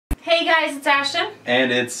guys, it's Ashton.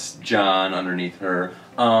 And it's John underneath her.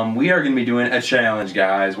 We are going to be doing a challenge,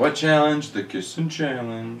 guys. What challenge? The kissing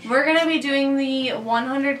challenge. We're going to be doing the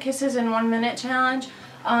 100 kisses in 1 minute challenge.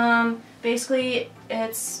 Basically,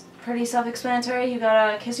 it's pretty self-explanatory. You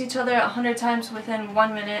gotta kiss each other 100 times within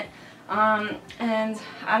 1 minute. And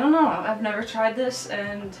I don't know, I've never tried this,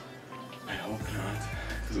 and I hope not,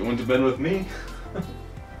 because it wouldn't have been with me.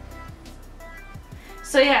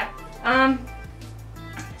 So yeah,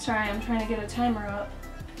 sorry, I'm trying to get a timer up.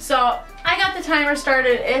 So I got the timer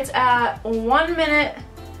started. It's at 1 minute.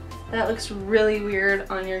 That looks really weird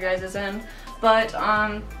on your guys' end, but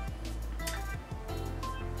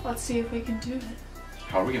let's see if we can do it.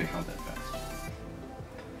 How are we gonna count that fast?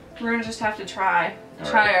 We're gonna just have to try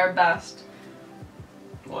our best.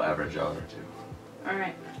 We'll average out or two. All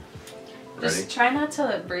right. Ready? Just try not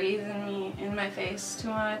to breathe in my face too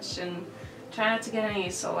much, and try not to get any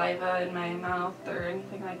saliva in my mouth or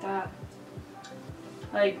anything like that.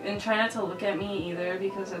 And try not to look at me either,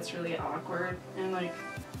 because that's really awkward. And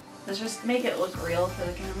let's just make it look real for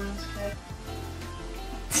the cameras, okay?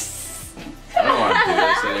 I don't want to do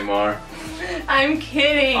this anymore. I'm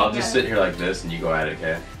kidding. I'll just sit here like this and you go at it,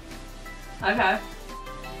 okay? Okay.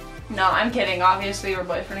 No, I'm kidding. Obviously, we're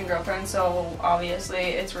boyfriend and girlfriend, so obviously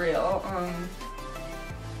it's real.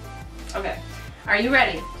 Okay. Are you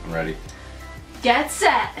ready? I'm ready. Get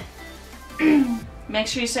set. Make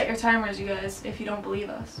sure you set your timers, you guys, if you don't believe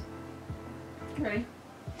us. Ready?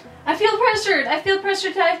 I feel pressured. I feel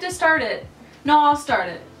pressured. I have to start it. No, I'll start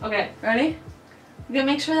it. Okay, ready? I'm gonna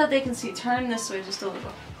make sure that they can see. Turn this way just a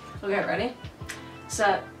little. Okay, ready?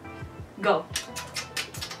 Set. Go.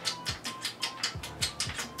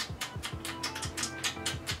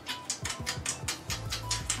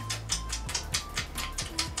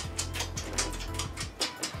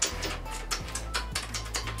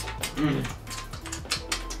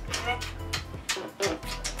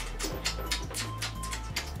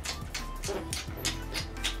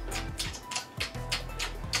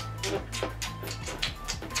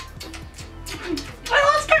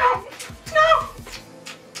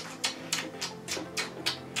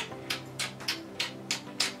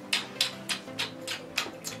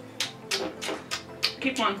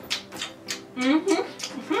 Keep on. I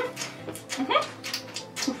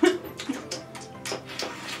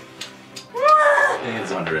think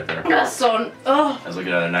it's 100 right there. That's so. Ugh. I was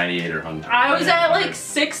looking at a 98 or 100. I was at like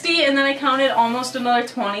 60, and then I counted almost another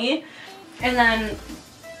 20, and then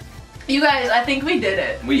you guys, I think we did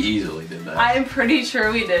it. We easily did that. I'm pretty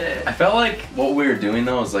sure we did it. I felt like what we were doing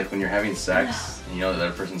though is like when you're having sex and you know the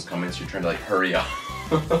other person's coming, so you're trying to hurry up.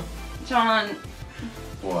 John.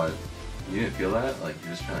 What? You didn't feel that? Like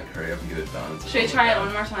you're just trying to hurry up and get it done. Should we try it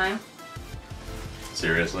one more time?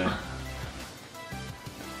 Seriously?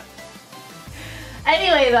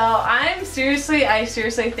 Anyway, though, I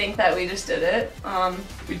seriously think that we just did it.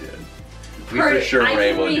 We did. We for sure were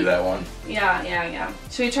able to do that one. Yeah.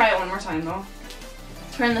 Should we try it one more time, though?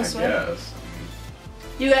 Turn this way. Yes.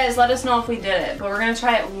 You guys, let us know if we did it, but we're gonna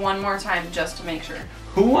try it one more time just to make sure.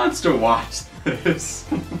 Who wants to watch this?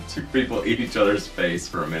 Two people eat each other's face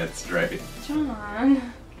for a minute straight.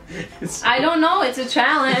 John. I don't know, it's a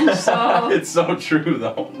challenge, so. It's so true,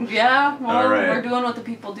 though. Yeah, well, right. We're doing what the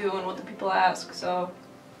people do and what the people ask, so.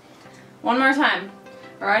 One more time.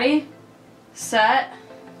 Ready? Set.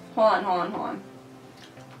 Hold on.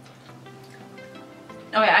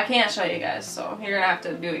 Okay, I can't show you guys, so you're gonna have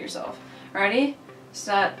to do it yourself. Ready?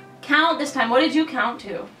 Set. Count this time. What did you count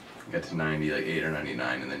to? I got to 90, like 8 or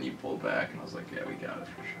 99, and then you pulled back, and I was like, yeah, we got it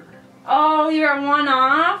for sure. Oh, you're one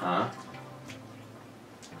off? Huh?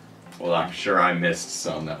 Well, I'm sure I missed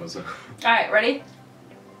some. That was a... Alright, ready?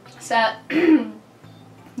 Set.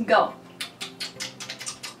 Go.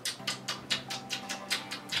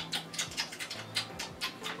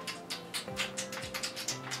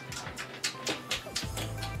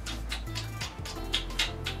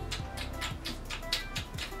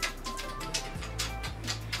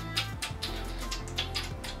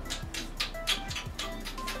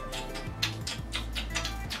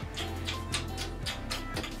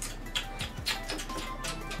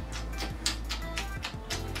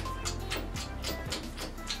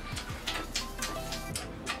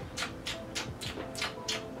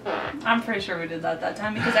 I'm pretty sure we did that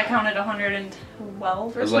time because I counted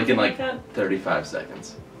 112 or it was like in something that. 35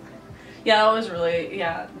 seconds. Yeah, that was really,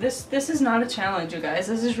 yeah. This is not a challenge, you guys.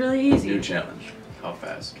 This is really easy. New challenge. How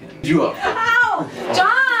fast can you up? Ow!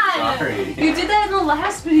 John! Sorry. You did that in the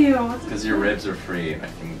last video. Because your ribs are free and I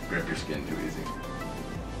can grip your skin too easy.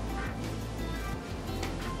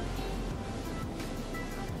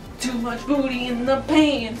 Too much booty in the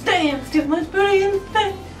pants, dance, too much booty in the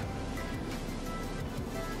pants.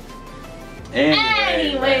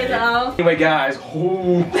 Anyway, though. Anyway, guys.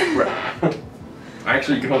 Oh, crap.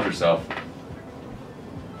 Actually, you can hold yourself.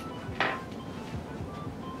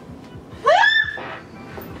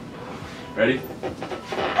 Ready?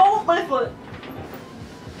 Oh, my foot.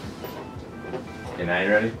 Okay, now you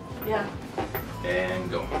ready? Yeah. And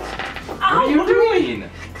go. Ow, What are you doing?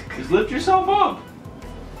 Just lift yourself up.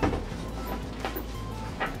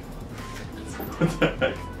 What the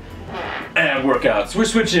heck? Ab workouts. We're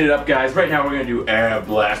switching it up, guys. Right now we're gonna do ab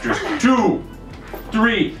blasters. 2,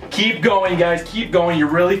 3. Keep going, guys. Keep going. You're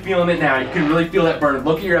really feeling it now. You can really feel that burn.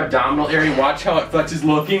 Look at your abdominal area. Watch how it flexes.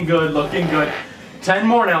 Looking good. Looking good. 10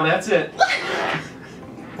 more now. That's it.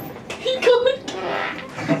 Keep going.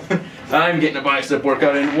 I'm getting a bicep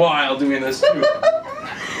workout in while doing this too.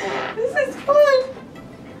 This is fun.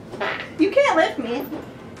 You can't lift me.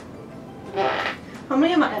 How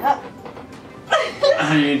many am I up?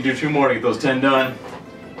 You need to do 2 more to get those 10 done.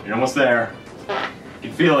 You're almost there. You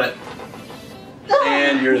can feel it.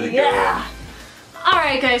 And you're the yeah.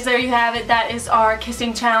 Alright guys, there you have it. That is our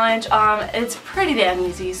kissing challenge. It's pretty damn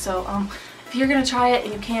easy, so if you're gonna try it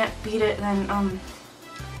and you can't beat it, then I'm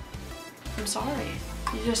sorry.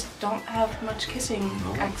 You just don't have much kissing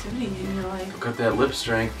activity in your life. Got that lip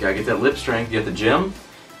strength. Gotta get that lip strength. You at the gym,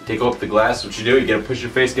 you take off the glass. What you do, you gotta push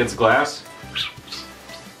your face against the glass.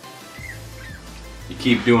 You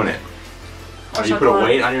keep doing it. Or you put a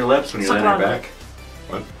weight on your lips when you're laying on your back.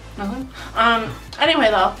 What? Nothing. Anyway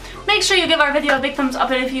though, make sure you give our video a big thumbs up,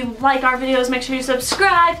 and if you like our videos, make sure you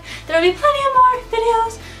subscribe. There will be plenty of more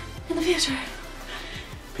videos in the future.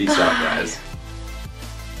 Peace out, guys.